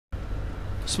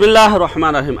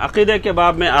बिस्मिल्लाहिर्रहमानिर्रहीम। अक़ीदे के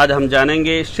बाब में आज हम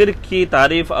जानेंगे शिर्क की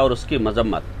तारीफ़ और उसकी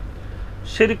मज़म्मत।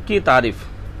 शिर्क की तारीफ़।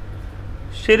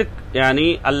 शिर्क यानी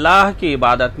अल्लाह की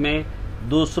इबादत में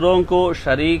दूसरों को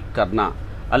शरीक करना।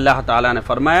 अल्लाह ताला ने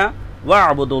फरमाया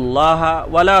वअब्दुल्लाह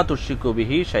वला तुश्रिकू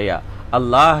बिही शैआ,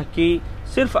 अल्लाह की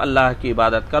सिर्फ अल्लाह की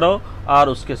इबादत करो और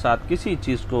उसके साथ किसी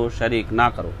चीज़ को शरीक ना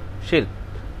करो। शिर्क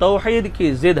तौहीद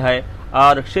की ज़िद है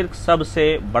और शिर्क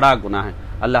सबसे बड़ा गुनाह है।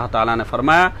 अल्लाह ताला ने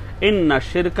फरमाया इन्ना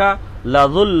शिरका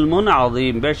लज़ुल्मुन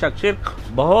अज़ीम, बेशक शिर्क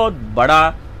बहुत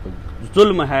बड़ा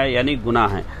जुल्म है यानी गुनाह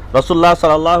है। रसूलुल्लाह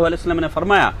सल्लल्लाहु अलैहि वसल्लम ने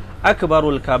फरमाया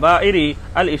अकबरुल कबाइरी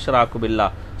अल इशराक बिल्लाह,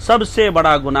 सबसे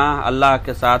बड़ा गुनाह अल्लाह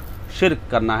के साथ शिर्क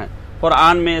करना है।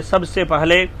 कुरान में सबसे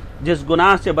पहले जिस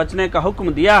गुनाह से बचने का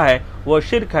हुक्म दिया है वो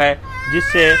शिर्क है,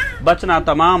 जिससे बचना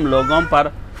तमाम लोगों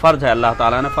पर फ़र्ज है। अल्लाह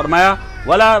ताला ने फरमाया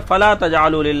वला फला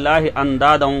तजअलू लिल्लाहि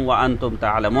अंदादन व अंतुम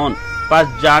तअलमून, बस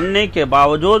जानने के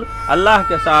बावजूद अल्लाह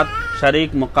के साथ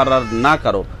शरीक मुकर्रर ना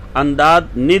करो। अंदाद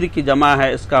निद की जमा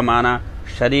है, इसका माना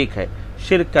शरीक है।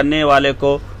 शिर्क करने वाले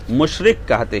को मुशरिक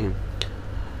कहते हैं।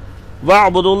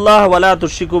 वअब्दुल्लाह वला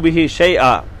तुश्रिकू बिही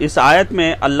शैआ, इस आयत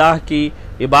में अल्लाह की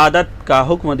इबादत का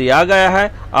हुक्म दिया गया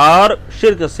है और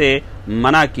शिर्क से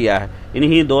मना किया है।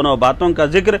 इन्हीं दोनों बातों का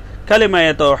जिक्र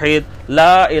कलिमा तौहीद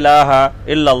ला इलाहा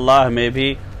इल्लल्लाह में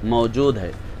भी मौजूद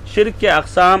है। शिर्क के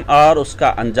अक़साम और उसका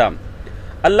अंजाम।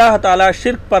 अल्लाह ताला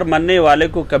शिर्क पर मरने वाले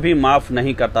को कभी माफ़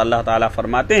नहीं करता। अल्लाह ताला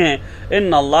फरमाते हैं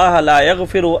इन्नल्लाह ला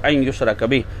यग़फ़िरु अन युश्रक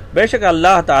बिही, बेशक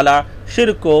अल्लाह ताला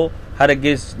शिर्क को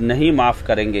हरगिज़ नहीं माफ़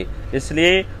करेंगे।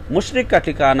 इसलिए मुशरिक का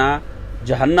ठिकाना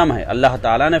जहन्नम है। अल्लाह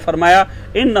ताला ने फरमाया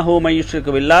इन्नहु मन युश्रिक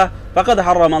बिल्लाह फ़क़द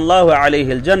हर्रमल्लाहु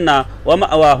अलैहिल जन्ना व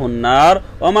मअवाहुन नार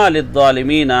व मा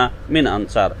लिज़्ज़ालिमीन मिन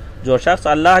अंसार, जो शख्स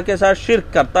अल्लाह के साथ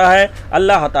शिर्क करता है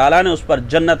अल्लाह ताला ने उस पर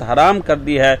जन्नत हराम कर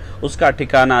दी है, उसका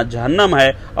ठिकाना जहन्नम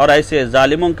है और ऐसे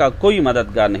जालिमों का कोई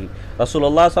मददगार नहीं।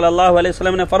 रसूलुल्लाह सल्लल्लाहु अलैहि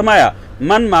वसल्लम ने फरमाया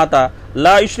मन माता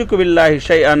ला युश्रिकु बिल्लाहि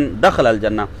शैअन दखलल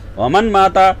जन्नह व मन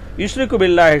माता युश्रिकु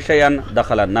बिल्लाहि शैअन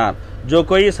दखलन नार, जो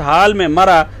कोई इस हाल में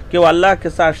मरा कि वो अल्लाह के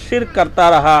साथ शिर्क करता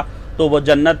रहा तो वो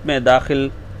जन्नत में दाखिल,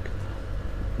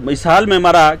 इस हाल में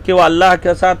मरा कि वो अल्लाह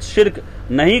के साथ शिर्क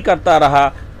नहीं करता रहा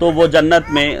तो वो जन्नत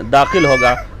में दाखिल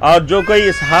होगा, और जो कोई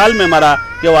इस हाल में मरा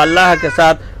कि वो अल्लाह के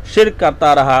साथ शिर्क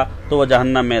करता रहा तो वो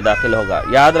जहन्नम में दाखिल होगा।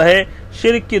 याद रहे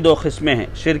शिर्क की दो किस्में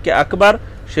हैं, शिर्क अकबर,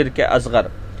 शिर्क असगर।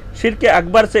 शिर्क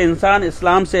अकबर से इंसान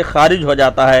इस्लाम से खारिज हो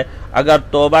जाता है, अगर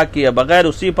तौबा किए बगैर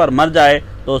उसी पर मर जाए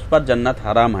तो उस पर जन्नत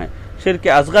हराम है। शिर्क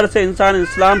असगर से इंसान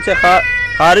इस्लाम से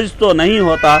खारिज तो नहीं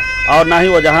होता और ना ही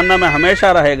वो जहन्नम में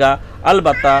हमेशा रहेगा,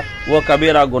 अलबत्ता वो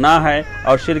कबीरा गुनाह है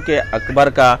और शिर्क अकबर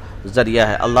का ज़रिया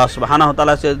है। अल्लाह सुब्हानहु व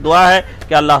तआला से दुआ है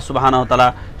कि अल्लाह सुब्हानहु व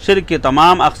तआला शिर्क की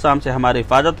तमाम अक़साम से हमारी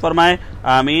हिफाजत फरमाए।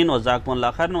 आमीन व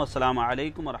ज़ाकुमुल्लाह खैरन। वस्सलामु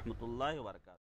अलैकुम व रहमतुल्लाहि व बरकातहू।